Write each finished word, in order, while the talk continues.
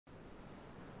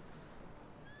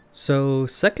So,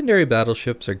 secondary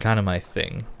battleships are kind of my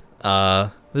thing.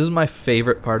 This is my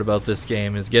favorite part about this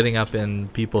game, is getting up in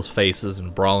people's faces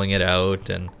and brawling it out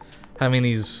and having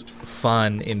these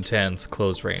fun, intense,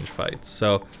 close-range fights.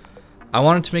 So, I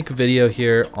wanted to make a video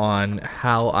here on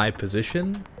how I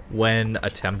position when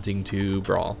attempting to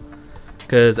brawl.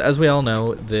 Because, as we all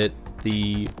know, that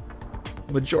the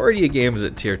majority of games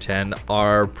at tier 10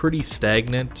 are pretty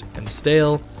stagnant and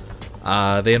stale.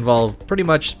 They involve pretty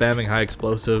much spamming high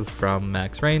explosive from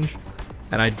max range,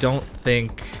 and I don't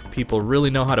think people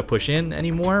really know how to push in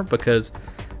anymore, because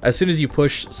as soon as you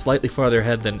push slightly farther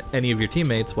ahead than any of your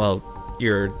teammates, well,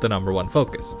 you're the #1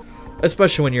 focus,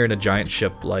 especially when you're in a giant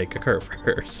ship like a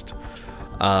Curvehurst.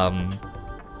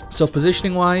 So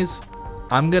positioning wise,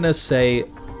 I'm gonna say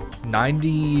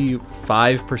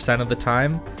 95% of the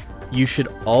time you should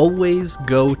always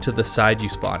go to the side you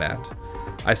spawn at.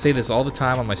 I say this all the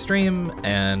time on my stream,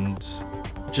 and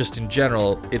just in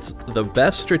general, it's the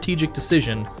best strategic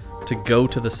decision to go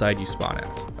to the side you spawn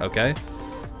at, okay?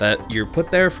 That you're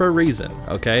put there for a reason,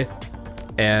 okay?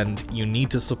 And you need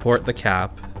to support the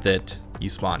cap that you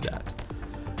spawned at.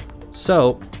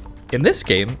 So, in this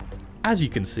game, as you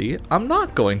can see, I'm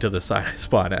not going to the side I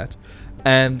spawn at.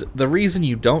 And the reason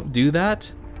you don't do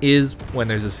that is when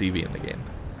there's a CV in the game,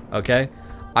 okay?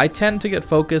 I tend to get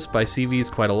focused by CVs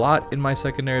quite a lot in my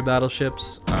secondary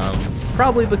battleships,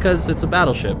 probably because it's a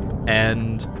battleship,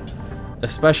 and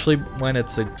especially when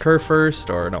it's a Curvehurst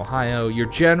or an Ohio, you're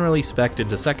generally spec'd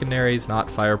into secondaries,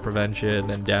 not fire prevention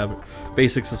and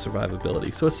basics of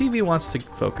survivability. So a CV wants to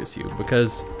focus you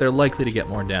because they're likely to get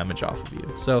more damage off of you.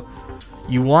 So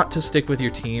you want to stick with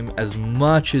your team as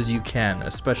much as you can,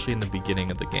 especially in the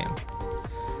beginning of the game.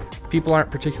 People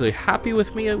aren't particularly happy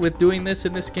with me with doing this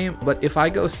in this game, but if I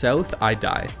go south, I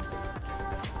die.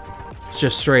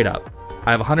 Just straight up.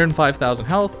 I have 105,000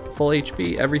 health, full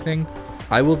HP, everything.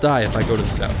 I will die if I go to the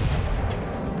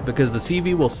south. Because the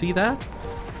CV will see that.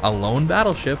 A lone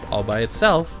battleship all by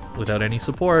itself, without any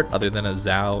support other than a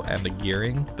Zhao and a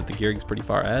gearing, but the gearing's pretty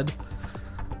far ahead.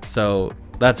 So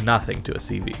that's nothing to a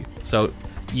CV. So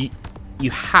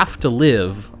you have to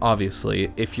live, obviously,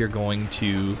 if you're going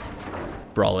to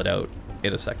brawl it out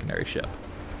in a secondary ship.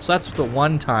 So that's the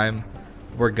one time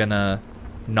we're gonna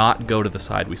not go to the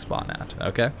side we spawn at,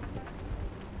 okay?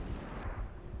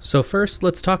 So first,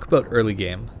 let's talk about early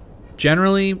game.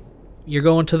 Generally, you're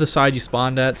going to the side you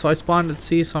spawned at, so I spawned at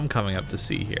C, so I'm coming up to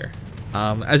C here.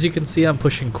 As you can see, I'm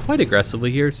pushing quite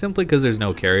aggressively here, simply because there's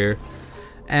no carrier,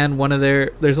 and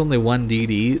there's only one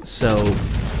DD, so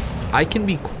I can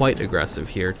be quite aggressive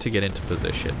here to get into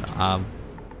position.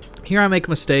 Here I make a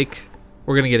mistake.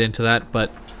 We're going to get into that,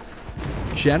 but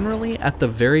generally at the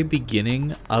very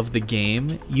beginning of the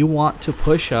game, you want to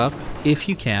push up if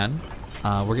you can.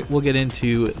 We'll get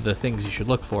into the things you should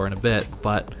look for in a bit,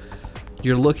 but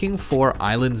you're looking for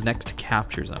islands next to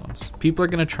capture zones. People are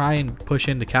going to try and push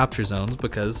into capture zones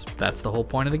because that's the whole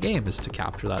point of the game, is to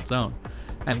capture that zone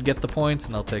and get the points,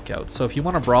 and they'll take out. So if you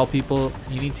want to brawl people,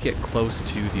 you need to get close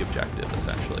to the objective,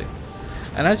 essentially.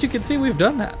 And as you can see, we've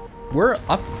done that. We're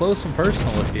up close and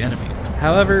personal with the enemy.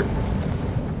 However,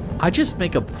 I just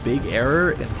make a big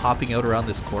error in popping out around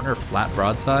this corner flat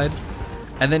broadside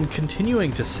and then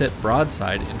continuing to sit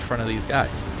broadside in front of these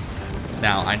guys.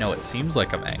 Now, I know it seems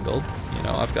like I'm angled. You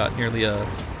know, I've got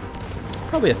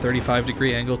probably a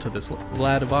 35-degree angle to this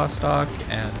Vladivostok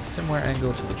and similar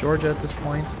angle to the Georgia at this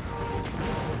point.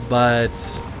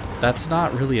 But that's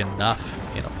not really enough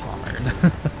in a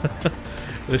Pommern.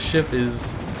 The ship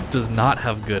does not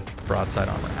have good broadside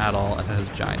armor at all, and it has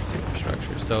giant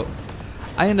superstructures. So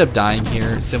I end up dying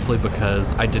here simply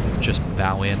because I didn't just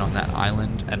bow in on that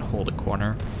island and hold a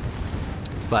corner.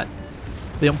 But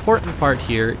the important part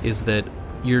here is that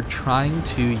you're trying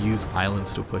to use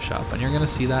islands to push up, and you're going to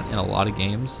see that in a lot of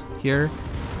games here,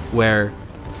 where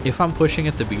if I'm pushing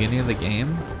at the beginning of the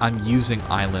game, I'm using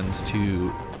islands to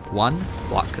 1,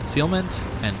 block concealment,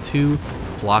 and 2,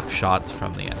 block shots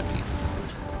from the enemy.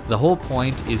 The whole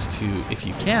point is to, if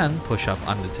you can, push up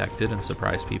undetected and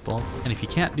surprise people. And if you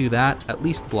can't do that, at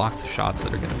least block the shots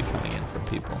that are going to be coming in from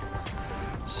people.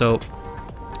 So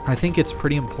I think it's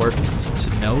pretty important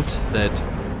to note that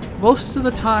most of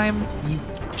the time you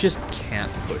just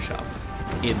can't push up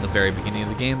in the very beginning of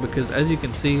the game, because as you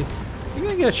can see, you're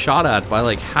going to get shot at by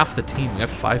like half the team. We got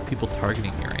 5 people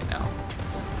targeting you right now.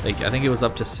 Like, I think it was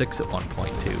up to 6 at one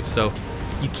point too. So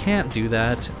you can't do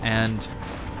that, and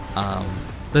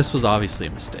this was obviously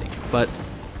a mistake, but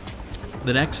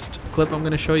the next clip I'm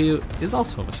going to show you is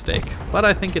also a mistake, but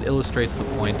I think it illustrates the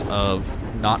point of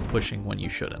not pushing when you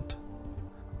shouldn't.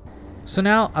 So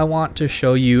now I want to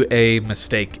show you a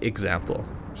mistake example.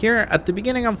 Here at the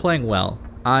beginning I'm playing well,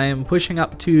 I'm pushing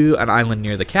up to an island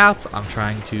near the cap. I'm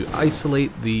trying to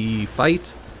isolate the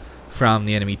fight from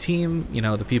the enemy team. You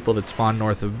know, the people that spawn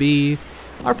north of B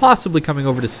are possibly coming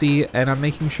over to C, and I'm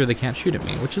making sure they can't shoot at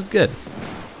me, which is good.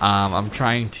 I'm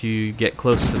trying to get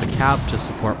close to the cap to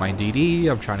support my DD.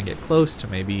 I'm trying to get close to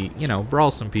maybe, you know, brawl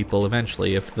some people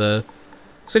eventually if the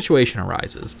situation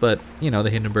arises. But, you know, the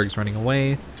Hindenburg's running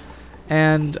away.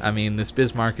 And, I mean, this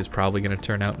Bismarck is probably going to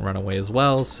turn out and run away as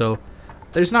well. So,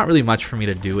 there's not really much for me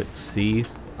to do at C.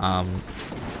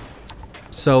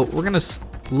 So, we're going to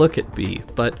look at B.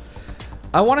 But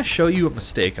I want to show you a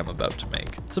mistake I'm about to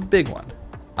make. It's a big one.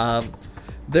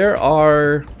 There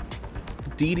are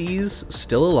DDs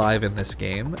still alive in this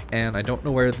game, and I don't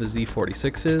know where the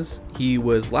Z46 is. He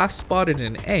was last spotted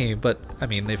in A, but I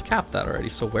mean, they've capped that already,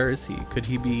 so where is he? Could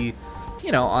he be,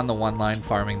 you know, on the one line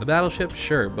farming the battleship?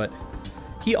 Sure, but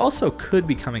he also could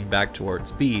be coming back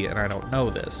towards B, and I don't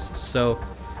know this. So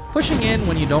pushing in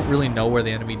when you don't really know where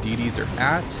the enemy DDs are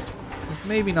at is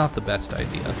maybe not the best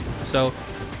idea. So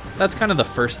that's kind of the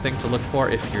first thing to look for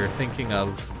if you're thinking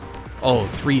of, oh,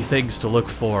 3 things to look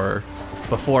for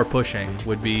before pushing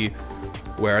would be,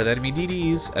 where are the enemy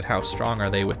DDs and how strong are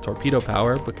they with torpedo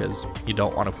power, because you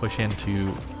don't want to push into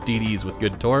DDs with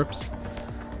good torps.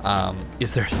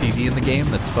 Is there a CV in the game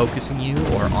that's focusing you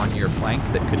or on your flank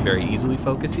that could very easily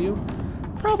focus you?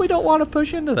 Probably don't want to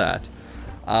push into that.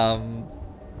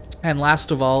 And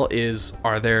last of all is,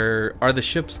 are the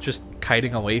ships just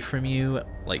kiting away from you,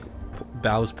 like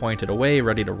bows pointed away,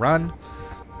 ready to run?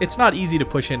 It's not easy to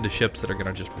push into ships that are going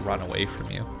to just run away from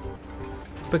you,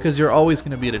 because you're always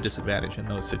going to be at a disadvantage in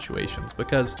those situations,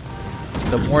 because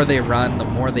the more they run, the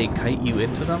more they kite you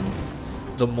into them,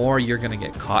 the more you're going to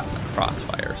get caught in a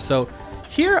crossfire. So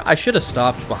here I should have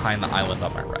stopped behind the island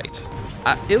on my right.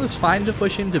 It was fine to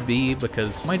push into B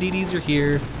because my DDs are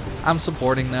here, I'm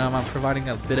supporting them, I'm providing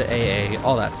a bit of AA,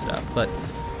 all that stuff, but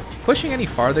pushing any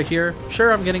farther here,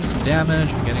 sure, I'm getting some damage,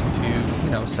 I'm getting to, you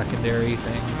know, secondary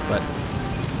things, but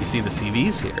you see the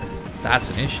CVs here, that's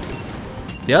an issue.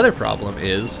 The other problem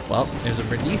is, well, there's a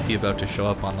Brindisi about to show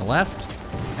up on the left,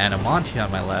 and a Monty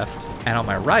on my left, and on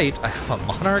my right, I have a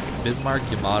Monarch, Bismarck,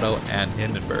 Yamato, and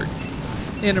Hindenburg.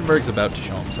 Hindenburg's about to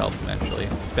show himself eventually,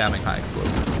 spamming high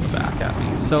explosives from the back at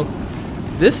me. So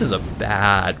this is a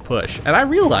bad push, and I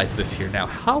realize this here now,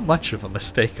 how much of a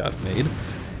mistake I've made.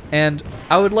 And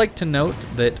I would like to note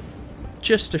that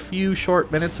just a few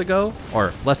short minutes ago,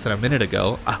 or less than a minute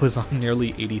ago, I was on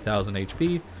nearly 80,000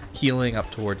 HP, healing up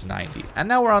towards 90, and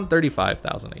now we're on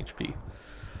 35,000 HP.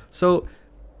 So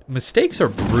mistakes are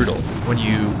brutal when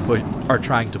you are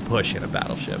trying to push in a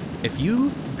battleship. If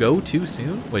you go too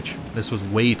soon, which this was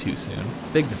way too soon,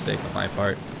 big mistake on my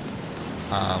part,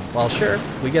 well, sure,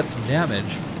 we get some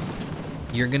damage,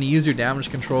 you're going to use your damage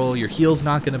control, your heal's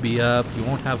not going to be up, you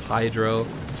won't have hydro,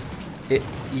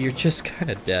 you're just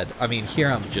kind of dead. I mean, here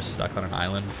I'm just stuck on an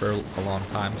island for a long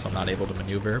time, so I'm not able to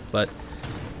maneuver, but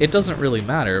it doesn't really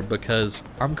matter because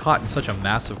I'm caught in such a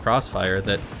massive crossfire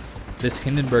that this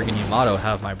Hindenburg and Yamato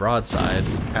have my broadside,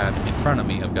 and in front of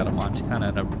me I've got a Montana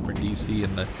and a Brindisi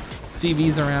and the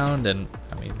CVs around, and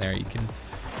I mean, there you can,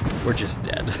 we're just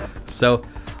dead. So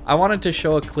I wanted to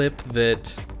show a clip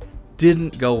that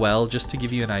didn't go well just to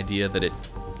give you an idea that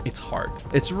it's hard.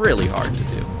 It's really hard to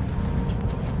do.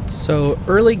 So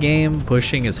early game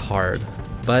pushing is hard,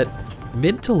 but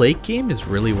mid to late game is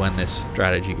really when this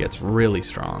strategy gets really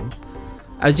strong.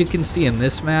 As you can see in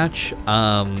this match,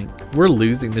 we're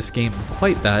losing this game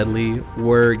quite badly.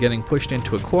 We're getting pushed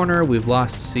into a corner, we've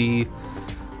lost C.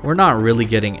 We're not really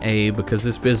getting A because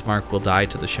this Bismarck will die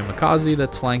to the Shimakaze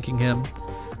that's flanking him.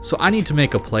 So I need to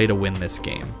make a play to win this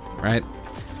game, right?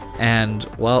 And,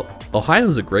 well,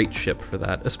 Ohio's a great ship for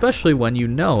that, especially when you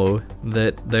know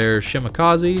that their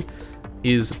Shimakaze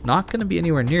is not going to be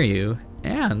anywhere near you,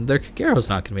 and their Kagero's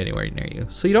not going to be anywhere near you.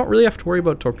 So you don't really have to worry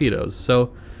about torpedoes.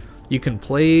 So you can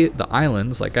play the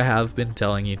islands, like I have been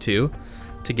telling you to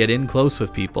get in close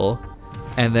with people,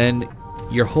 and then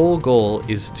your whole goal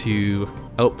is to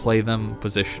outplay them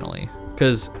positionally.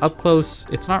 Because up close,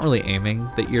 it's not really aiming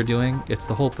that you're doing, it's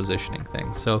the whole positioning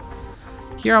thing. So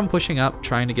here I'm pushing up,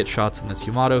 trying to get shots on this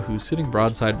Yamato who's sitting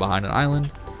broadside behind an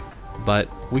island, but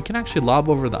we can actually lob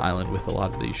over the island with a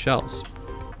lot of these shells.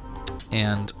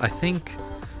 And I think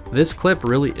this clip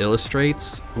really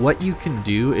illustrates what you can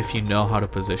do if you know how to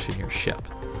position your ship.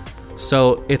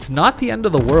 So it's not the end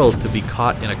of the world to be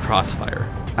caught in a crossfire.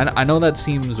 I know that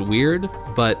seems weird,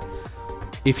 but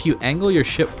if you angle your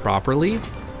ship properly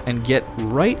and get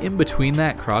right in between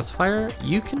that crossfire,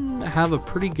 you can have a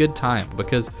pretty good time,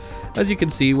 because as you can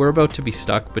see, we're about to be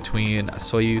stuck between a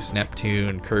Soyuz,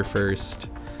 Neptune, Kurfürst,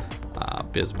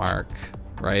 Bismarck,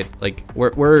 right? Like,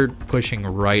 we're pushing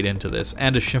right into this,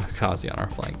 and a Shimakaze on our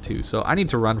flank too. So I need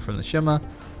to run from the Shima.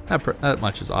 That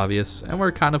much is obvious, and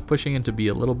we're kind of pushing into B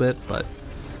a little bit, but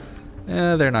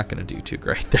they're not going to do too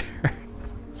great there.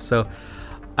 So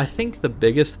I think the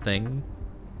biggest thing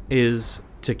is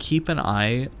to keep an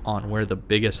eye on where the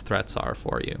biggest threats are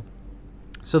for you.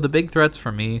 So the big threats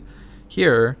for me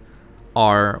here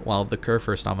are, well, the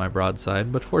Kurfürst on my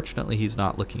broadside, but fortunately he's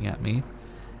not looking at me.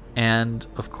 And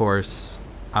of course,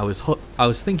 I was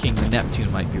thinking the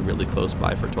Neptune might be really close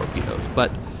by for torpedoes,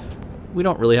 but we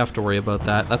don't really have to worry about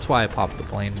that. That's why I popped the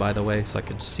plane, by the way, so I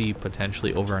could see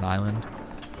potentially over an island,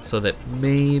 so that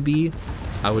maybe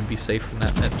I would be safe from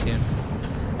that Neptune.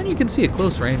 And you can see at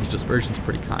close range, dispersion's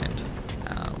pretty kind.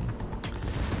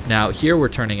 Now here we're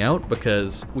turning out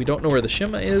because we don't know where the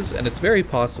Shima is, and it's very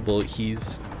possible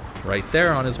he's right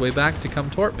there on his way back to come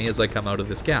tort me as I come out of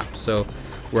this gap. So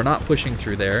we're not pushing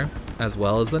through there, as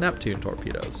well as the Neptune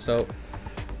torpedoes. So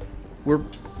we're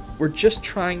just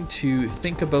trying to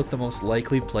think about the most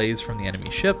likely plays from the enemy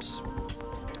ships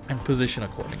and position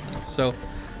accordingly. So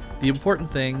the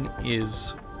important thing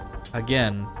is,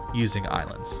 again, using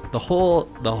islands. The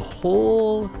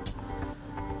whole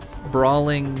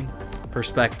Brawling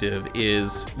perspective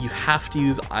is you have to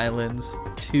use islands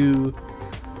to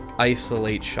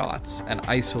isolate shots and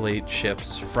isolate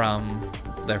ships from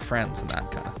their friends and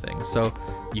that kind of thing. So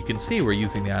you can see we're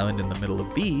using the island in the middle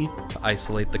of B to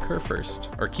isolate the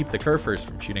Kurfürst, or keep the Kurfürst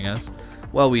from shooting us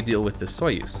while we deal with this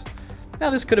Soyuz.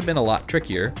 Now this could have been a lot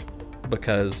trickier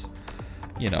because,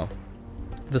 you know,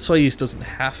 the Soyuz doesn't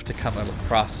have to come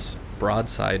across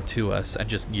broadside to us and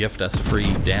just gift us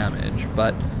free damage,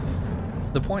 but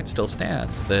the point still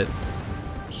stands that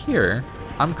here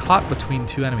I'm caught between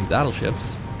two enemy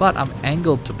battleships, but I'm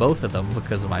angled to both of them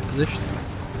because of my positioning.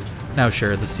 Now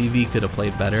sure, the CV could have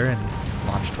played better and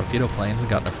launched torpedo planes and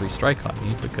gotten a free strike on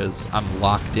me because I'm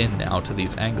locked in now to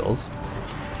these angles.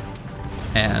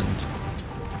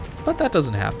 But that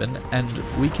doesn't happen, and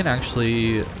we can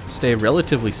actually stay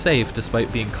relatively safe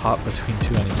despite being caught between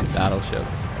two enemy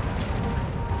battleships.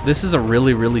 This is a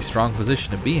really, really strong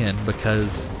position to be in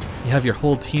because you have your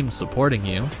whole team supporting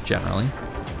you, generally.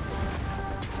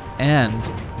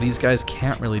 And these guys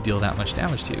can't really deal that much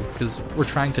damage to you because we're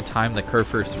trying to time the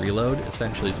Kurfürst reload,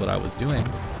 essentially is what I was doing.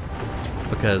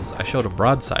 Because I showed him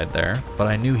broadside there, but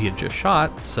I knew he had just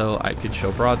shot, so I could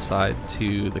show broadside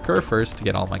to the Kurfürst to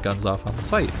get all my guns off on the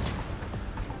Soyuz.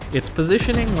 It's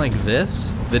positioning like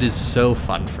this that is so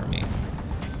fun for me.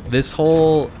 This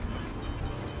whole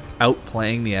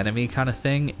outplaying the enemy kind of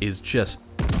thing is just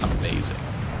amazing.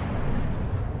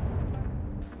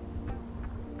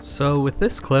 So with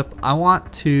this clip, I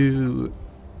want to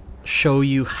show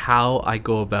you how I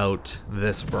go about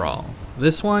this brawl.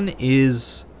 This one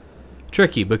is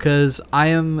tricky because I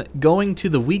am going to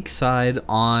the weak side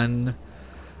on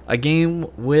a game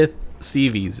with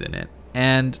CVs in it.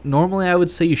 And normally I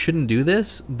would say you shouldn't do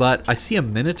this, but I see a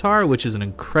Minotaur, which is an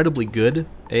incredibly good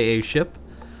AA ship,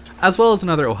 as well as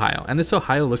another Ohio. And this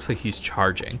Ohio looks like he's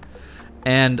charging.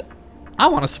 And I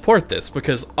want to support this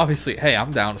because obviously, hey,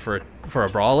 I'm down for a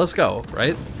brawl, let's go,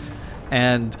 right?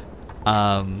 And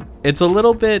it's a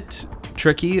little bit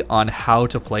tricky on how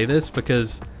to play this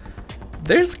because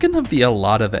there's gonna be a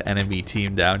lot of the enemy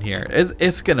team down here.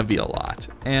 It's gonna be a lot,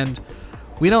 and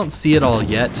we don't see it all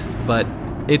yet, but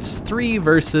it's 3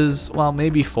 versus, well,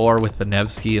 maybe 4 with the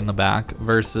Nevsky in the back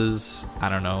versus, I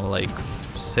don't know, like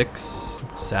 6,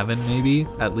 7 maybe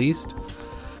at least.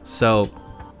 So,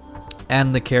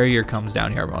 and the carrier comes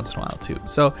down here every once in a while too.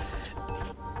 So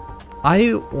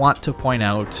I want to point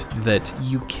out that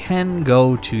you can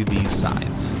go to these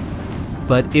sides,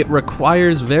 but it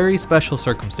requires very special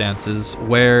circumstances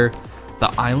where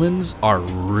the islands are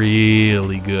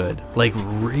really good, like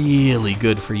really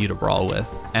good for you to brawl with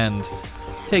and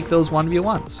take those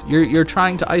 1v1s. You're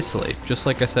trying to isolate, just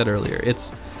like I said earlier.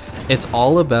 It's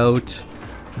all about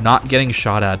not getting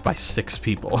shot at by 6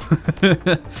 people.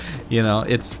 You know,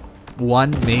 it's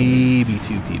 1, maybe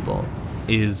 2 people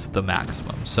is the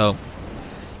maximum. So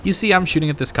you see I'm shooting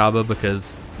at this Kaba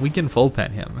because we can full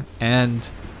pen him, and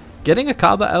getting a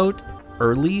Kaba out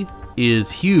early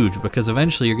is huge because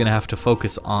eventually you're going to have to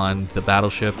focus on the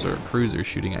battleships or cruisers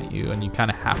shooting at you, and you kind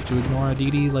of have to ignore a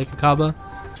DD like a Kaba.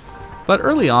 But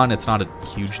early on, it's not a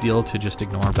huge deal to just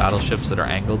ignore battleships that are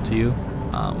angled to you.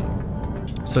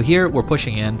 So here we're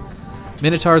pushing in.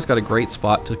 Minotaur's got a great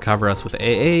spot to cover us with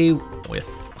AA, with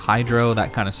Hydro,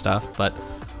 that kind of stuff, but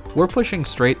we're pushing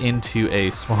straight into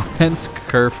a Smolensk,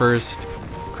 Kurfürst,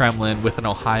 Kremlin with an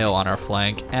Ohio on our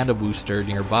flank and a booster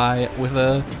nearby with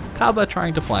a Kaba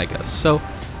trying to flank us. So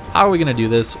how are we going to do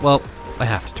this? Well, I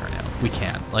have to turn out. We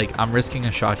can't. Like, I'm risking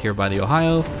a shot here by the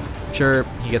Ohio. Sure,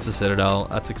 he gets a Citadel.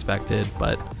 That's expected,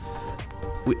 but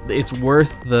it's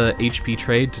worth the HP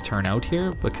trade to turn out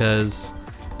here, because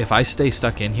if I stay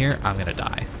stuck in here, I'm going to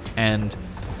die. And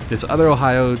this other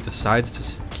Ohio decides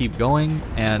to keep going,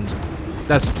 and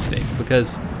that's a mistake,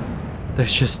 because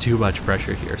there's just too much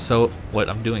pressure here. So what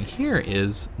I'm doing here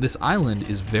is, this island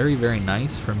is very, very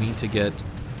nice for me to get,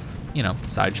 you know,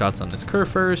 side shots on this curve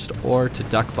first, or to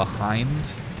duck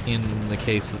behind in the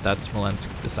case that Smolensk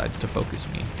decides to focus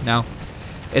me. Now,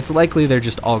 it's likely they're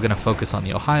just all going to focus on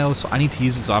the Ohio, so I need to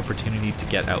use this opportunity to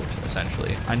get out,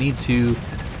 essentially. I need to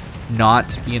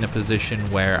not be in a position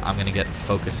where I'm going to get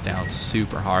focused down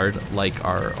super hard like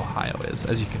our Ohio is.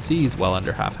 As you can see, he's well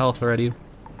under half health already,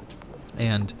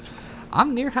 and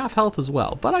I'm near half health as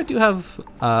well, but I do have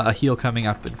a heal coming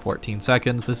up in 14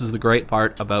 seconds. This is the great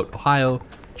part about Ohio,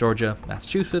 Georgia,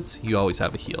 Massachusetts. You always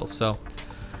have a heal. So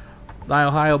my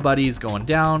Ohio buddy's going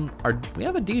down. We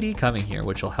have a DD coming here,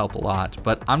 which will help a lot,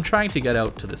 but I'm trying to get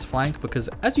out to this flank because,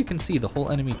 as you can see, the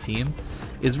whole enemy team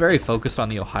is very focused on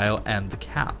the Ohio and the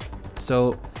cap.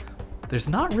 So there's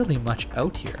not really much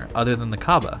out here other than the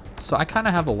Kaaba. So I kind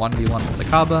of have a 1v1 with the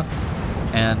Kaaba,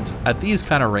 and at these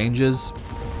kind of ranges,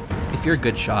 if you're a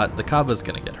good shot, the Kaaba's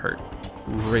gonna get hurt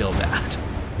real bad.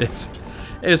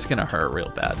 It's gonna hurt real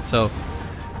bad. So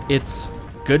it's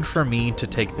good for me to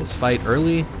take this fight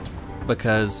early,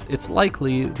 because it's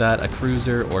likely that a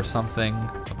cruiser or something,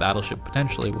 a battleship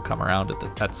potentially, will come around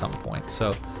at some point.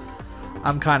 So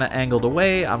I'm kind of angled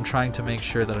away. I'm trying to make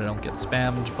sure that I don't get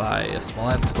spammed by a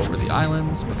Smolensk over the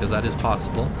islands, because that is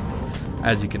possible.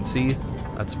 As you can see,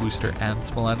 that's Wooster and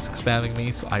Smolensk spamming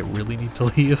me, so I really need to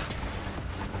leave.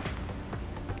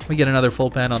 We get another full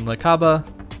pen on the Kaaba,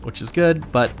 which is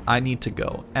good, but I need to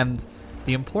go. And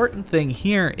the important thing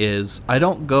here is I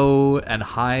don't go and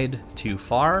hide too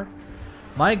far.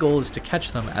 My goal is to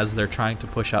catch them as they're trying to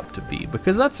push up to B,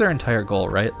 because that's their entire goal,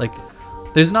 right? Like,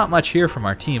 there's not much here from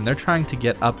our team. They're trying to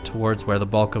get up towards where the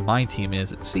bulk of my team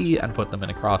is at C and put them in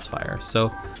a crossfire.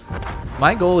 So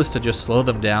my goal is to just slow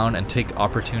them down and take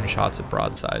opportune shots at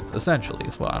broadsides, essentially,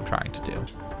 is what I'm trying to do.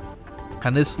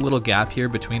 And this little gap here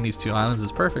between these two islands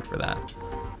is perfect for that,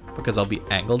 because I'll be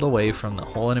angled away from the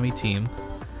whole enemy team,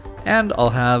 and I'll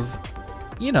have,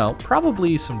 you know,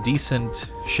 probably some decent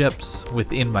ships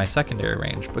within my secondary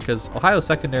range, because Ohio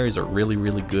secondaries are really,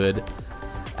 really good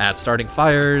at starting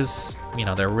fires. You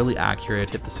know, they're really accurate,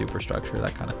 hit the superstructure,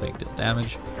 that kind of thing, deal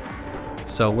damage.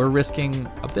 So we're risking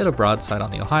a bit of broadside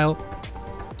on the Ohio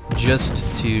just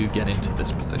to get into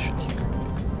this position here.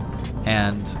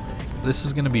 And this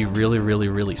is going to be really, really,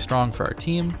 really strong for our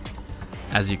team.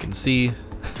 As you can see,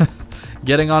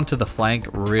 getting onto the flank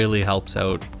really helps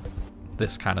out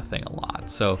this kind of thing a lot.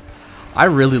 So I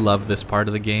really love this part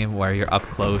of the game where you're up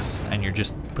close and you're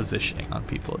just positioning on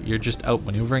people. You're just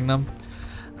outmaneuvering them.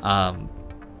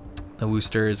 The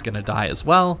Wooster is going to die as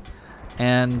well.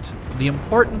 And the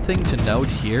important thing to note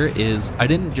here is I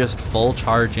didn't just full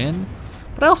charge in,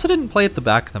 but I also didn't play at the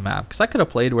back of the map, because I could have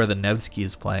played where the Nevsky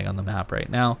is playing on the map right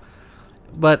now.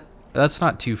 But that's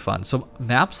not too fun. So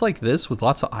maps like this with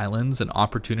lots of islands and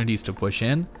opportunities to push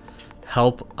in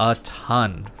help a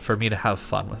ton for me to have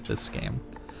fun with this game.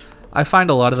 I find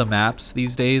a lot of the maps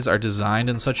these days are designed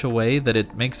in such a way that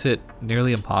it makes it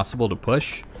nearly impossible to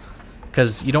push,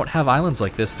 because you don't have islands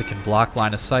like this that can block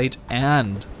line of sight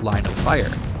and line of fire,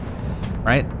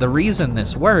 right? The reason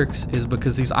this works is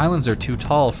because these islands are too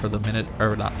tall for the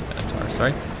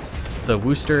the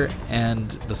Wooster and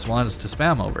the Swans to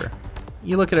spam over.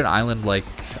 You look at an island like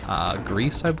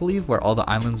Greece, I believe, where all the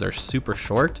islands are super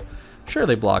short. Sure,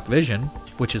 they block vision,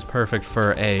 which is perfect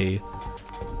for a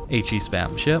HE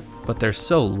spam ship, but they're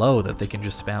so low that they can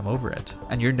just spam over it,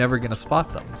 and you're never going to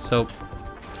spot them. So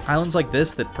islands like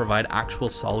this that provide actual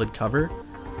solid cover,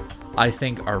 I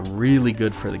think are really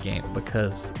good for the game,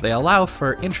 because they allow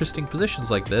for interesting positions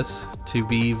like this to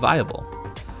be viable.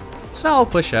 So now I'll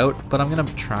push out, but I'm going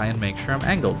to try and make sure I'm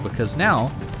angled, because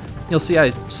now you'll see I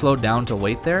slowed down to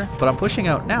wait there, but I'm pushing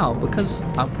out now because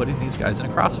I'm putting these guys in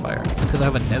a crossfire, because I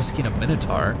have a Nevsky and a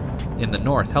Minotaur in the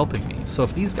north helping me. So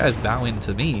if these guys bow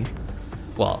into me,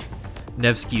 well,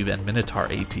 Nevsky and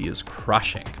Minotaur AP is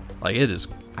crushing. Like, it is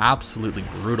absolutely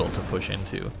brutal to push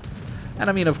into. And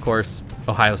I mean, of course,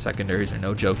 Ohio secondaries are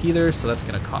no joke either, so that's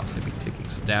going to constantly be taking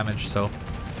some damage. So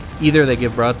either they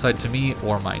give broadside to me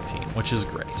or my team, which is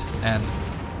great. And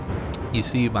you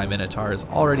see my Minotaur is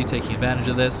already taking advantage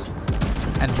of this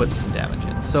and putting some damage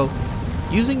in. So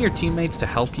using your teammates to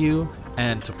help you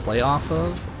and to play off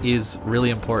of is really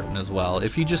important as well.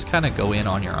 If you just kind of go in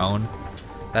on your own,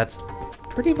 that's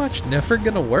pretty much never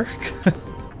gonna work.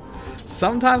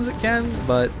 Sometimes it can,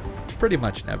 but pretty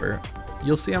much never.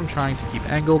 You'll see I'm trying to keep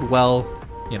angled well,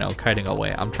 you know, kiting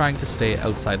away. I'm trying to stay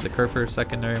outside the Kerfer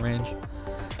secondary range,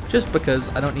 just because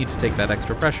I don't need to take that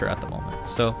extra pressure at the moment.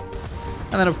 So,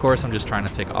 and then of course I'm just trying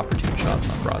to take opportune shots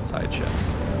on broadside ships.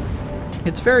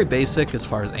 It's very basic as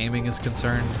far as aiming is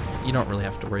concerned. You don't really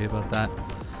have to worry about that.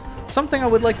 Something I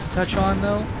would like to touch on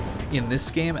though, in this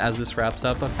game as this wraps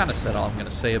up, I've kind of said all I'm going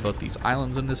to say about these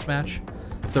islands in this match.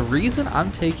 The reason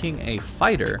I'm taking a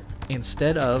fighter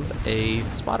instead of a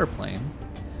spotter plane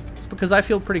is because I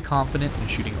feel pretty confident in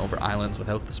shooting over islands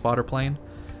without the spotter plane,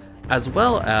 as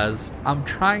well as I'm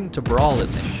trying to brawl in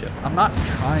this ship. I'm not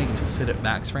trying to sit at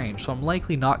max range, so I'm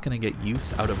likely not going to get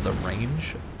use out of the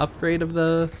range upgrade of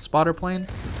the spotter plane.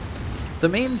 The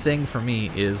main thing for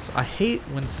me is I hate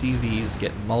when CVs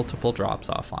get multiple drops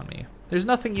off on me. There's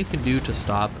nothing you can do to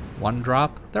stop one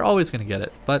drop. They're always going to get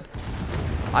it, but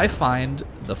I find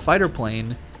the fighter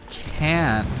plane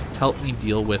can help me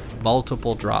deal with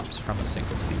multiple drops from a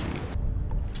single CV.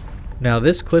 Now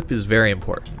this clip is very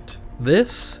important.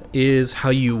 This is how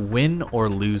you win or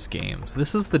lose games.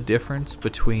 This is the difference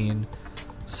between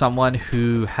someone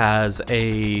who has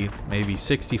a maybe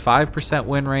 65%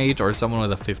 win rate or someone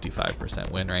with a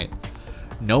 55% win rate.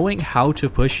 Knowing how to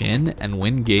push in and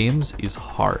win games is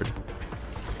hard.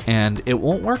 And it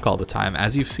won't work all the time,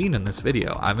 as you've seen in this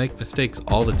video. I make mistakes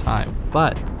all the time,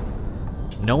 but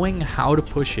knowing how to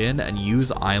push in and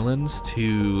use islands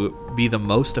to be the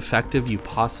most effective you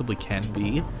possibly can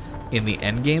be in the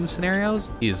endgame scenarios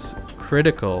is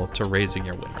critical to raising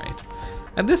your win rate.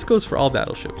 And this goes for all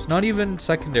battleships, not even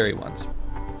secondary ones.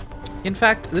 In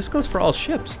fact, this goes for all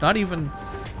ships, not even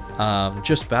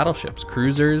just battleships.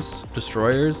 Cruisers,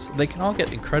 destroyers, they can all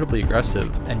get incredibly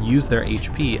aggressive and use their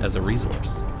HP as a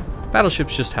resource.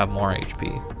 Battleships just have more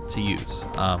HP to use.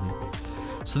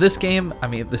 So this game, I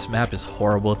mean, this map is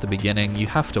horrible at the beginning. You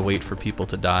have to wait for people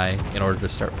to die in order to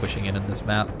start pushing in this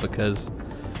map, because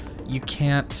you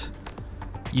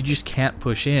just can't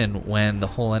push in when the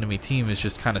whole enemy team is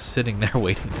just kind of sitting there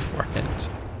waiting for it,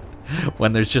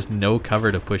 when there's just no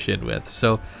cover to push in with.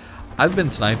 So I've been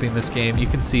sniping this game. You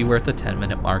can see we're at the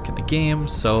 10-minute mark in the game,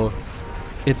 so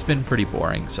it's been pretty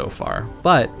boring so far,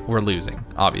 but we're losing,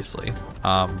 obviously.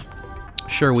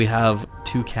 Sure, we have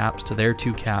 2 caps to their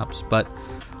 2 caps, but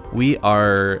we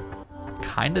are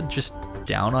kind of just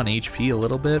down on HP a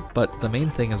little bit, but the main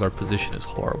thing is our position is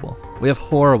horrible. We have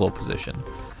horrible position.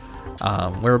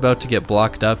 We're about to get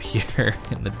blocked up here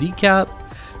in the D cap,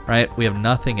 right? We have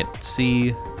nothing at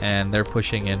C, and they're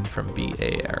pushing in from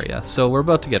BA area. So we're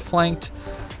about to get flanked,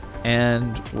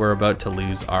 and we're about to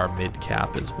lose our mid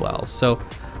cap as well. So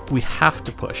we have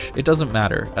to push. It doesn't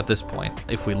matter at this point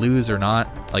if we lose or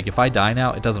not. Like, if I die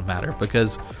now, it doesn't matter,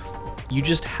 because you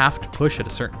just have to push at a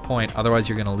certain point, otherwise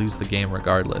you're going to lose the game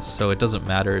regardless. So it doesn't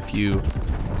matter if you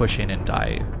push in and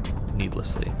die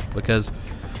needlessly, because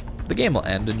the game will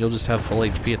end and you'll just have full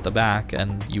HP at the back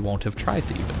and you won't have tried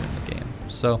to even win the game.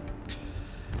 So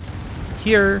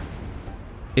here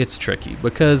it's tricky,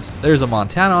 because there's a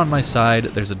Montana on my side,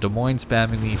 there's a Des Moines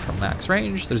spamming me from max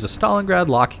range, there's a Stalingrad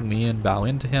locking me in, bow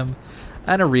into him,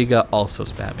 and a Riga also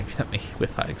spamming at me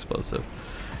with high explosive.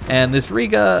 And this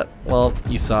Riga, well,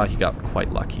 you saw he got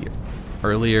quite lucky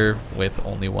earlier with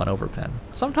only 1 overpen.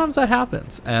 Sometimes that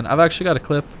happens, and I've actually got a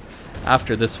clip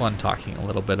after this one talking a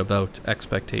little bit about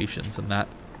expectations and that.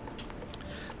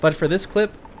 But for this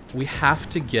clip, we have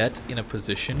to get in a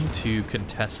position to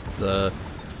contest the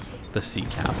C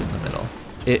cap in the middle.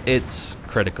 It's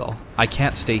critical. I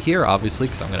can't stay here, obviously,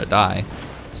 because I'm going to die.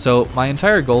 So my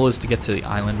entire goal is to get to the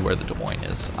island where the Des Moines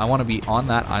is. I want to be on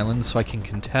that island so I can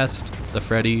contest the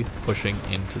Freddy pushing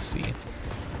into C,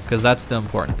 because that's the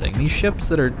important thing. These ships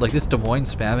that are like this Des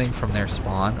Moines spamming from their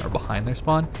spawn or behind their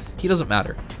spawn, he doesn't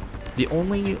matter. The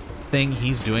only thing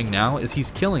he's doing now is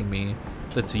he's killing me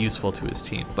that's useful to his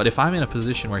team. But if I'm in a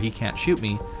position where he can't shoot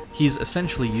me, he's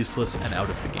essentially useless and out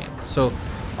of the game. So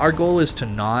our goal is to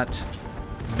not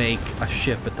make a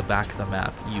ship at the back of the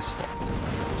map useful.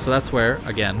 So that's where,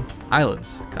 again,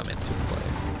 islands come into play.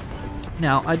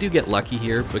 Now, I do get lucky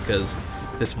here because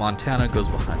this Montana goes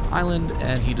behind the island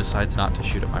and he decides not to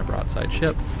shoot at my broadside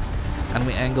ship. And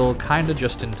we angle kind of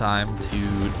just in time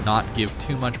to not give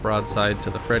too much broadside to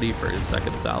the Freddy for his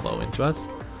second salvo into us.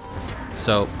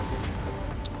 So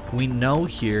we know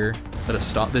here that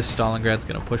this Stalingrad's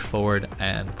going to push forward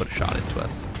and put a shot into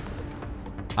us.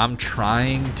 I'm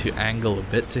trying to angle a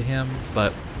bit to him,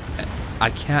 but I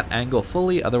can't angle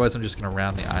fully, otherwise I'm just going to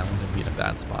round the island and be in a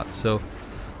bad spot. So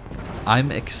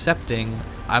I'm accepting,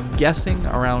 I'm guessing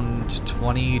around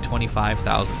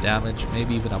 25,000 damage,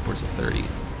 maybe even upwards of 30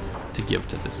 to give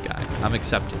to this guy. I'm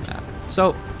accepting that.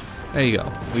 So There you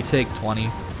go. We take 20,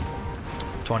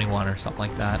 21 or something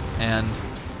like that, and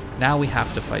now we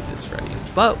have to fight this Freddy.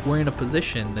 But we're in a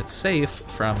position that's safe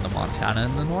from the Montana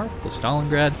in the north, the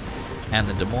Stalingrad, and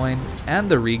the Des Moines,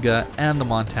 and the Riga, and the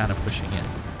Montana pushing in.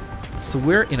 So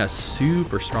we're in a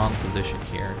super strong position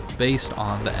here based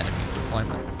on the enemy's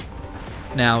deployment.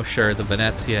 Now, sure, the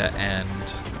Venezia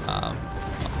and,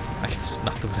 I guess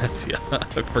not the Venezia,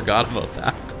 I forgot about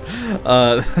that.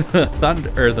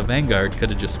 The Vanguard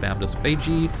could have just spammed us with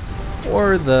AG,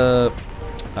 or the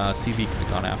CV could have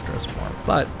gone after us more.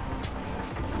 But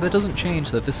that doesn't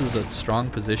change that this is a strong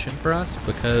position for us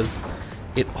because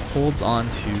it holds on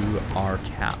to our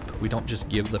cap. We don't just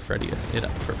give the Freddy it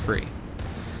up for free.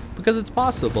 Because it's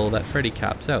possible that Freddy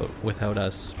caps out without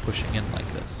us pushing in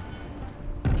like this.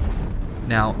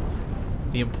 Now,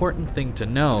 the important thing to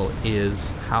know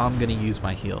is how I'm going to use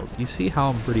my heals. You see how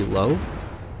I'm pretty low?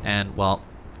 And, well,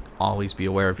 always be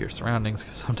aware of your surroundings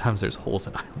because sometimes there's holes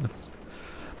in islands.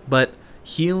 But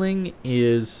healing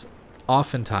is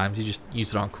oftentimes you just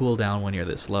use it on cooldown when you're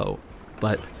this low.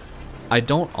 But I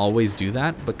don't always do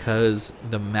that because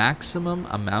the maximum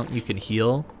amount you can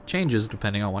heal changes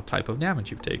depending on what type of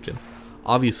damage you've taken.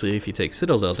 Obviously, if you take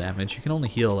Citadel damage, you can only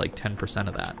heal like 10%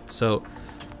 of that. So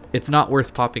it's not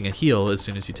worth popping a heal as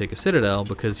soon as you take a Citadel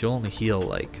because you'll only heal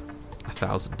like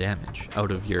 1,000 damage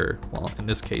out of your, well, in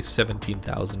this case,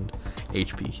 17,000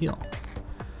 HP heal.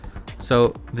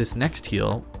 So this next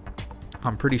heal,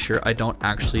 I'm pretty sure I don't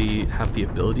actually have the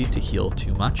ability to heal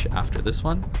too much after this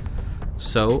one.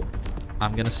 So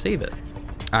I'm gonna save it.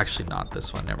 Actually, not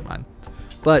this one. Never mind.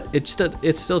 But it still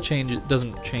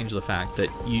doesn't change the fact that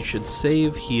you should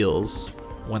save heals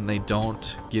when they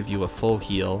don't give you a full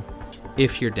heal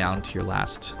if you're down to your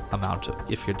last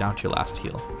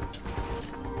heal.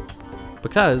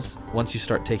 Because once you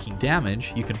start taking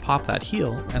damage, you can pop that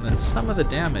heal, and then some of the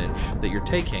damage that you're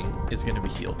taking is going to be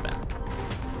healed back.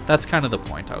 That's kind of the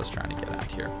point I was trying to get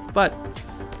at here. But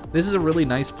this is a really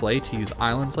nice play to use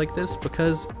islands like this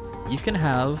because you can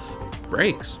have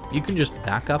breaks. You can just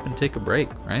back up and take a break,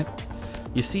 right?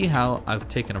 You see how I've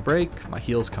taken a break, my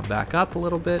heals come back up a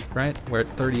little bit, right? We're at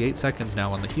 38 seconds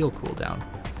now on the heal cooldown.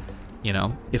 You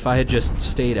know, if I had just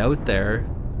stayed out there,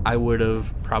 I would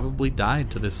have probably died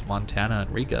to this Montana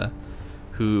and Riga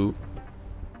who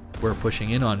were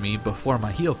pushing in on me before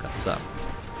my heal comes up.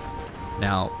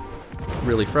 Now,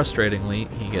 really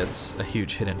frustratingly, he gets a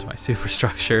huge hit into my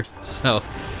superstructure, so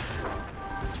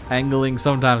angling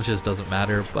sometimes just doesn't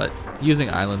matter, but using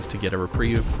islands to get a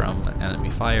reprieve from enemy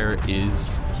fire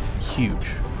is huge.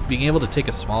 Being able to take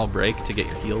a small break to get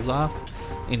your heals off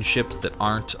in ships that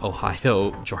aren't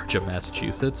Ohio, Georgia,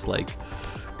 Massachusetts, like,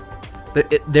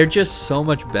 they're just so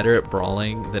much better at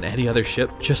brawling than any other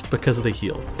ship just because of the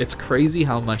heal. It's crazy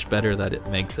how much better that it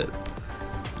makes it.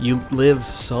 You live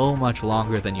so much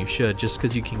longer than you should just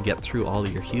because you can get through all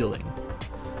of your healing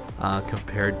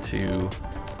compared to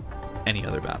any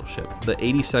other battleship. The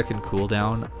 80-second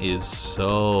cooldown is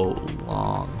so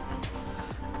long,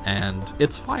 and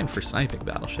it's fine for sniping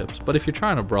battleships, but if you're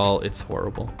trying to brawl, it's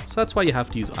horrible. So that's why you have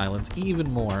to use islands even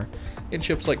more in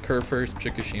ships like Kurfürst,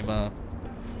 Chikushima,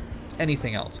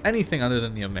 anything else, anything other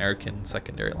than the American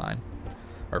secondary line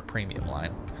or premium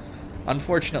line.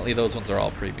 Unfortunately, those ones are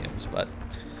all premiums, but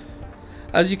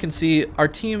as you can see, our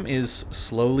team is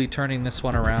slowly turning this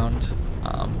one around,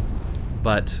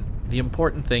 but the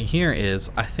important thing here is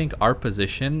I think our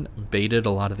position baited a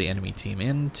lot of the enemy team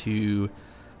into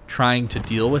trying to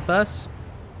deal with us,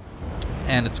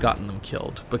 and it's gotten them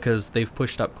killed because they've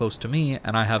pushed up close to me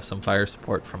and I have some fire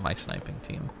support from my sniping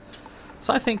team.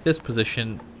 So I think this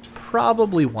position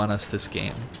probably won us this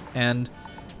game, and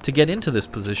to get into this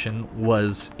position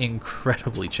was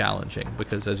incredibly challenging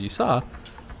because, as you saw,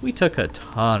 we took a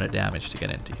ton of damage to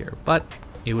get into here, but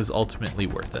it was ultimately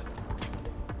worth it.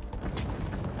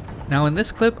 Now in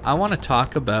this clip, I want to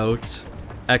talk about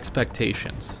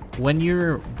expectations. When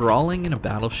you're brawling in a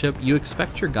battleship, you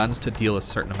expect your guns to deal a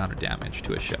certain amount of damage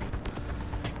to a ship.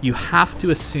 You have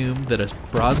to assume that a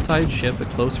broadside ship at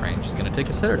close range is going to take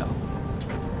a Citadel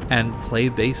and play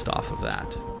based off of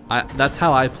that. That's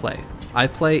how I play.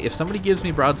 If somebody gives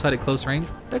me broadside at close range,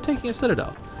 they're taking a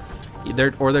Citadel.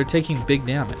 They're taking big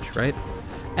damage, right?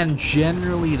 And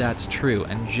generally that's true,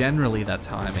 and generally that's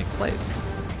how I make plays.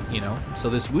 You know, so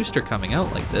this Wooster coming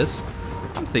out like this,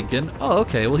 I'm thinking, oh,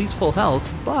 okay, well, he's full health,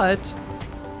 but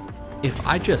if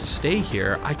I just stay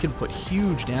here, I can put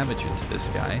huge damage into this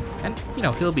guy, and, you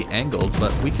know, he'll be angled,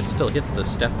 but we can still hit the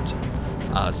stepped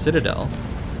Citadel,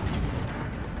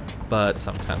 but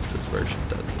sometimes Dispersion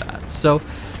does that. So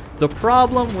The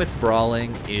problem with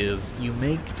Brawling is you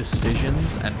make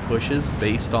decisions and pushes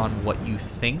based on what you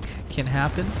think can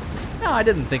happen. Now, I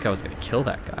didn't think I was going to kill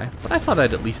that guy, but I thought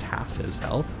I'd at least half his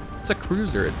health. It's a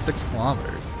cruiser at 6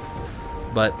 kilometers.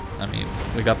 But, I mean,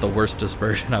 we got the worst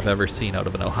dispersion I've ever seen out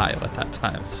of an Ohio at that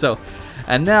time. So,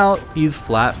 and now he's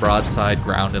flat broadside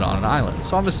grounded on an island.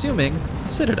 So I'm assuming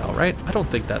Citadel, right? I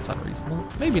don't think that's unreasonable.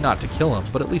 Maybe not to kill him,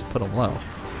 but at least put him low.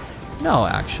 No,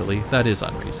 actually, that is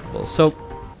unreasonable. So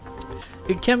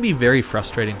it can be very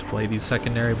frustrating to play these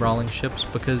secondary brawling ships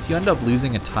because you end up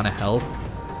losing a ton of health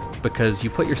because you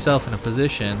put yourself in a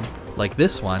position like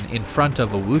this one in front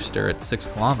of a Wooster at 6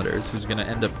 kilometers who's going to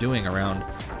end up doing around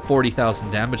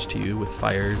 40,000 damage to you with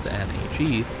fires and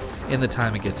HE in the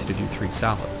time it gets you to do 3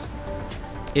 salvos.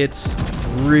 It's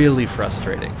really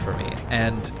frustrating for me,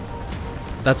 and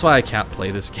that's why I can't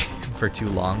play this game for too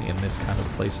long in this kind of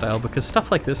playstyle, because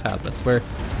stuff like this happens where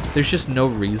there's just no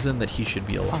reason that he should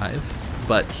be alive,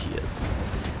 but he is.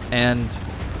 And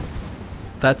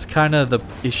that's kind of the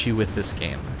issue with this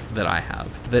game that I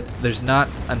have, that there's not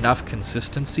enough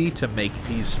consistency to make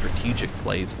these strategic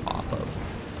plays off of.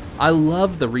 I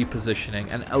love the repositioning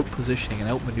and outpositioning and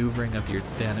outmaneuvering of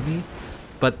the enemy,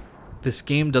 but this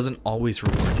game doesn't always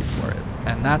reward you for it.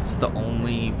 And that's the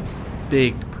only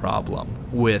big problem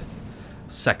with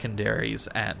secondaries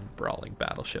and brawling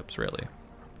battleships, really.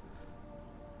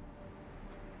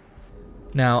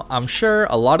 Now, I'm sure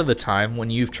a lot of the time when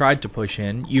you've tried to push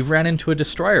in, you've ran into a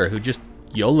destroyer who just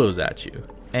YOLOs at you.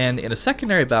 And in a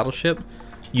secondary battleship,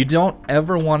 you don't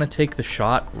ever want to take the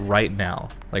shot right now.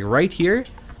 Like right here,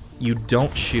 you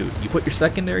don't shoot. You put your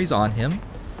secondaries on him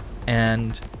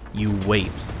and you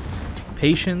wait.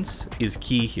 Patience is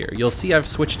key here. You'll see I've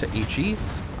switched to HE.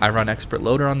 I run Expert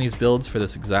Loader on these builds for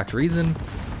this exact reason.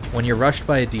 When you're rushed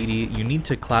by a DD, you need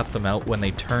to clap them out when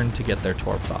they turn to get their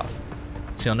torps off.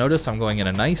 So you'll notice I'm going in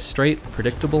a nice, straight,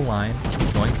 predictable line.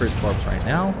 He's going for his torps right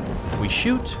now. We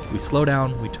shoot, we slow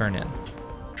down, we turn in.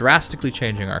 Drastically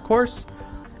changing our course.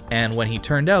 And when he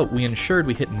turned out, we ensured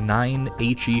we hit 9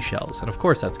 HE shells. And of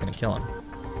course that's going to kill him.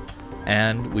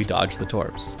 And we dodged the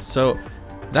torps. So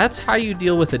that's how you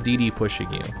deal with a DD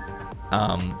pushing you.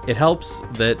 It helps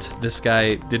that this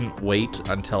guy didn't wait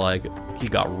until he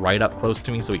got right up close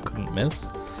to me so he couldn't miss.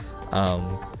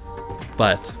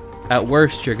 But at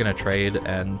worst, you're going to trade.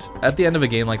 And at the end of a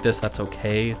game like this, that's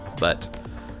okay. But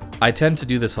I tend to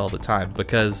do this all the time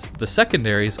because the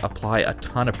secondaries apply a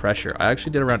ton of pressure. I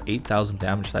actually did around 8,000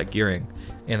 damage to that gearing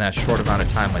in that short amount of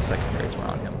time my secondaries were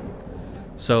on him.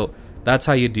 So that's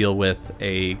how you deal with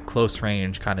a close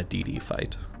range kind of DD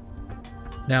fight.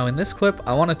 Now in this clip,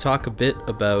 I want to talk a bit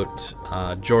about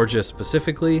Georgia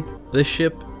specifically. This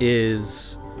ship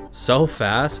is so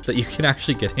fast that you can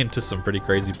actually get into some pretty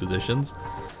crazy positions.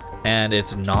 And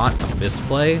it's not a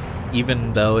misplay,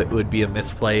 even though it would be a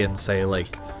misplay in, say,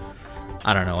 like,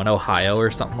 I don't know, an Ohio or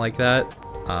something like that,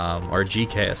 or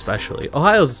GK especially.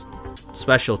 Ohio's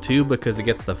special too because it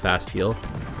gets the fast heal.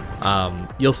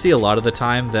 You'll see a lot of the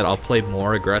time that I'll play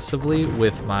more aggressively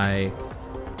with my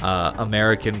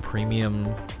American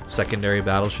premium secondary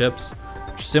battleships,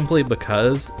 simply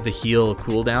because the heal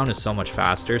cooldown is so much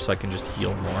faster, so I can just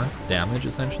heal more damage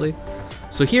essentially.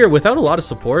 So here, without a lot of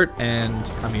support,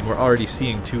 and I mean we're already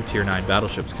seeing 2 tier 9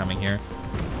 battleships coming here,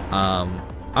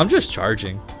 I'm just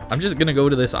charging. I'm just gonna go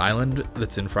to this island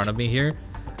that's in front of me here,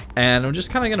 and I'm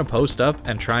just kind of gonna post up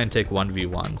and try and take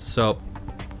 1v1. So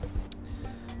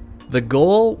the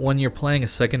goal when you're playing a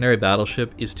secondary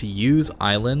battleship is to use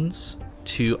islands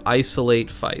to isolate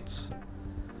fights.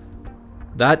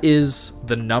 That is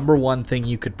the #1 thing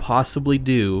you could possibly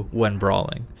do when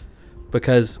brawling,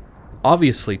 because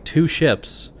obviously 2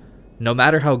 ships, no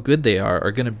matter how good they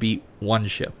are going to beat 1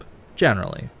 ship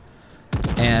generally.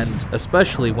 And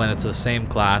especially when it's the same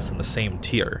class and the same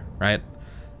tier, right?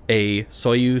 A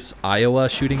Soyuz Iowa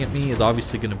shooting at me is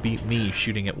obviously going to beat me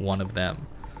shooting at one of them.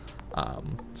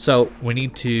 So we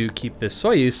need to keep this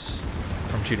Soyuz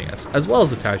from shooting us, as well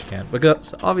as the Tashkent,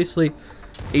 because obviously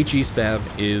HE spam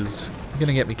is going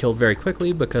to get me killed very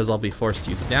quickly because I'll be forced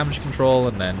to use a damage control,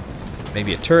 and then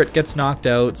maybe a turret gets knocked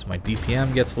out, so my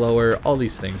DPM gets lower. All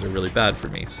these things are really bad for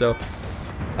me. So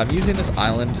I'm using this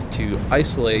island to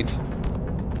isolate,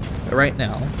 right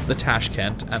now, the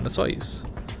Tashkent and the Soyuz.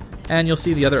 And you'll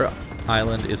see the other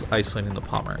island is isolating the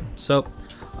Pommern. So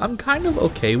I'm kind of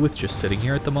okay with just sitting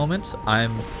here at the moment.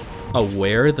 I'm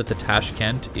aware that the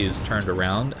Tashkent is turned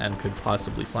around and could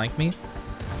possibly flank me.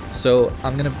 So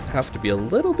I'm going to have to be a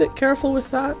little bit careful with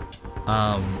that.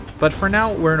 But for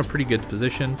now, we're in a pretty good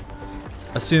position.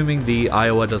 Assuming the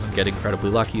Iowa doesn't get incredibly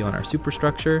lucky on our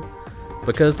superstructure.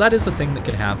 because that is a thing that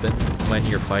can happen when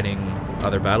you're fighting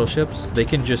other battleships. They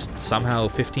can just somehow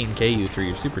 15k you through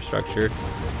your superstructure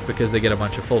because they get a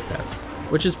bunch of full pets,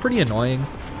 which is pretty annoying.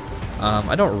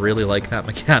 I don't really like that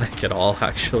mechanic at all,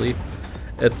 actually.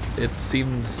 It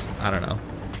seems, I don't know,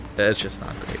 it's just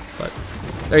not great. But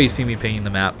there you see me painting the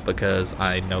map because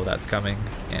I know that's coming,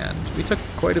 and we took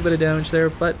quite a bit of damage there,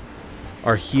 but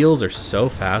our heals are so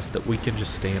fast that we can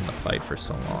just stay in the fight for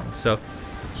so long. So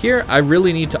here, I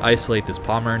really need to isolate this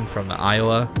Pommern from the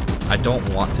Iowa. I don't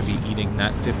want to be eating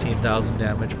that 15,000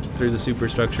 damage through the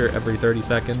superstructure every 30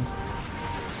 seconds.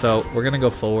 So we're going to go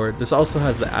forward. This also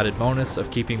has the added bonus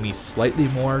of keeping me slightly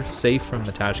more safe from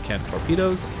the Tashkent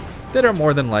torpedoes that are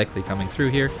more than likely coming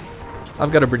through here.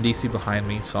 I've got a Brindisi behind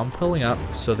me, so I'm pulling up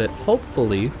so that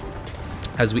hopefully,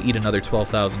 as we eat another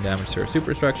 12,000 damage to our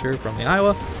superstructure from the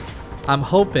Iowa, I'm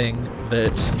hoping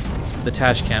that the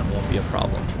Tashkent won't be a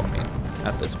problem for me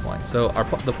at this point. So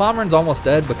the Pommern's almost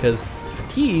dead because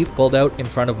he pulled out in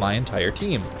front of my entire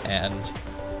team, and,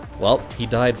 well, he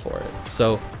died for it.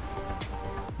 So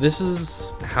this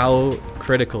is how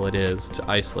critical it is to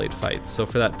isolate fights. So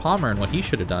for that Pommern, what he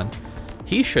should have done,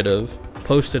 he should have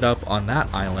posted up on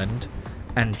that island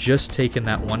and just taken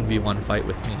that 1v1 fight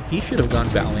with me. He should have gone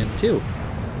bow in too.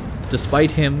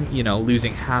 Despite him, you know,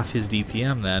 losing half his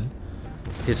DPM then,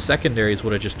 his secondaries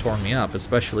would have just torn me up,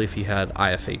 especially if he had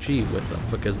IFHE with them,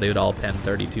 because they would all pen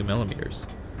 32 millimeters.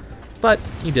 But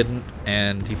he didn't,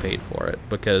 and he paid for it,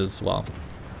 because, well,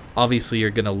 obviously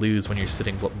you're going to lose when you're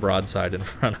sitting broadside in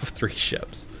front of 3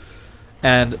 ships.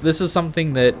 And this is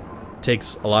something that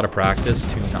takes a lot of practice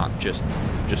to not just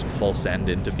full send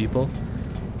into people.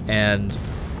 And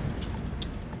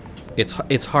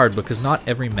it's hard because not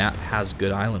every map has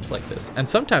good islands like this, and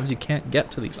sometimes you can't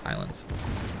get to these islands.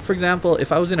 For example,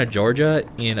 if I was in a Georgia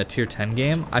in a tier 10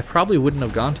 game, I probably wouldn't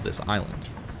have gone to this island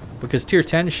because tier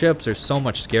 10 ships are so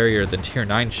much scarier than tier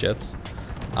 9 ships.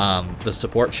 The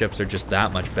support ships are just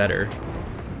that much better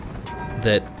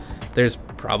that there's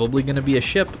probably going to be a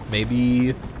ship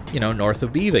maybe, you know, north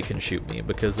of B that can shoot me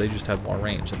because they just have more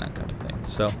range and that kind of thing.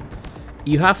 So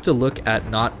you have to look at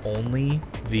not only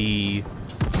the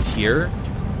tier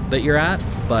that you're at,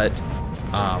 but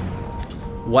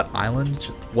what islands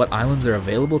are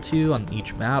available to you on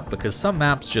each map, because some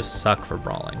maps just suck for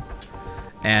brawling,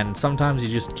 and sometimes you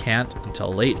just can't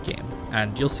until late game,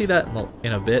 and you'll see that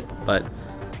in a bit. But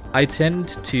I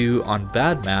tend to, on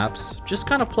bad maps, just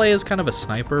kind of play as kind of a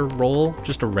sniper role,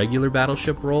 just a regular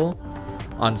battleship role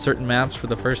on certain maps for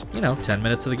the first, you know, 10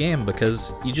 minutes of the game,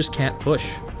 because you just can't push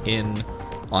in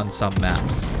on some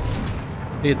maps.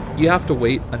 You have to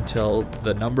wait until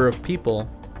the number of people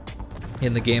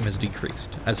in the game is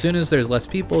decreased. As soon as there's less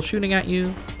people shooting at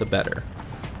you, the better.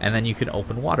 And then you can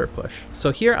open water push.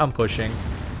 So here I'm pushing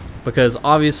because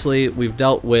obviously we've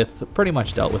pretty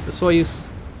much dealt with the Soyuz,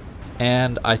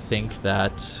 and I think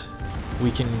that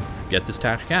we can get this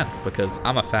Tashkent because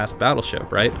I'm a fast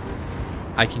battleship, right?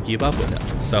 I can keep up with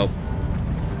him. So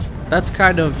that's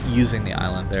kind of using the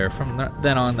island there. From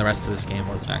then on, the rest of this game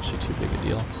wasn't actually too big a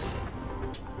deal.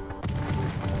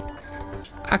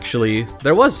 Actually,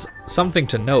 there was something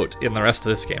to note in the rest of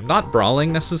this game. Not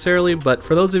brawling necessarily, but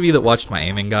for those of you that watched my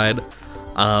aiming guide,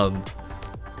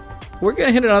 we're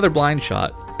gonna hit another blind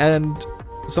shot, and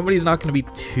somebody's not gonna be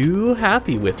too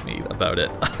happy with me about it.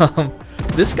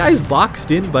 This guy's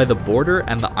boxed in by the border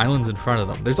and the islands in front of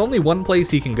them. There's only one place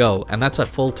he can go, and that's a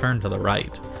full turn to the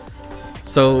right.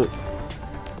 So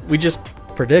we just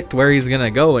predict where he's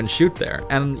gonna go and shoot there.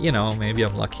 And, you know, maybe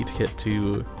I'm lucky to hit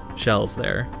 2 shells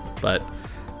there, but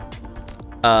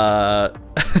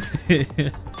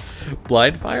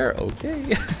blind fire,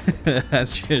 okay.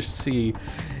 As you see,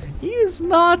 he's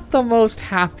not the most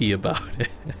happy about it.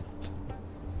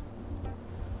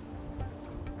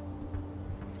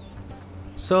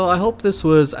 So I hope this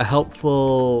was a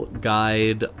helpful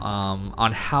guide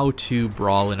on how to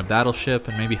brawl in a battleship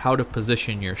and maybe how to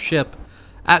position your ship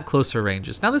at closer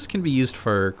ranges. Now this can be used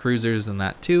for cruisers and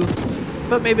that too,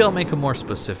 but maybe I'll make a more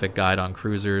specific guide on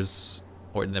cruisers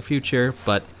or in the future.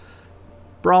 But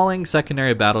brawling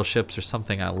secondary battleships are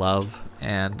something I love,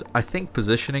 and I think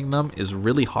positioning them is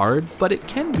really hard, but it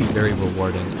can be very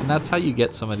rewarding, and that's how you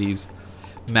get some of these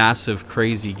massive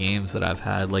crazy games that I've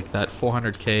had, like that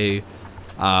 400k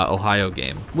Ohio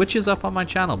game, which is up on my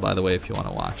channel, by the way, if you want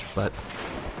to watch. But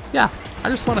yeah, I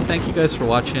just want to thank you guys for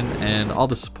watching and all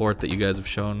the support that you guys have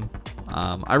shown.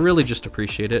 I really just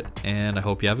appreciate it, and I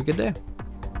hope you have a good day.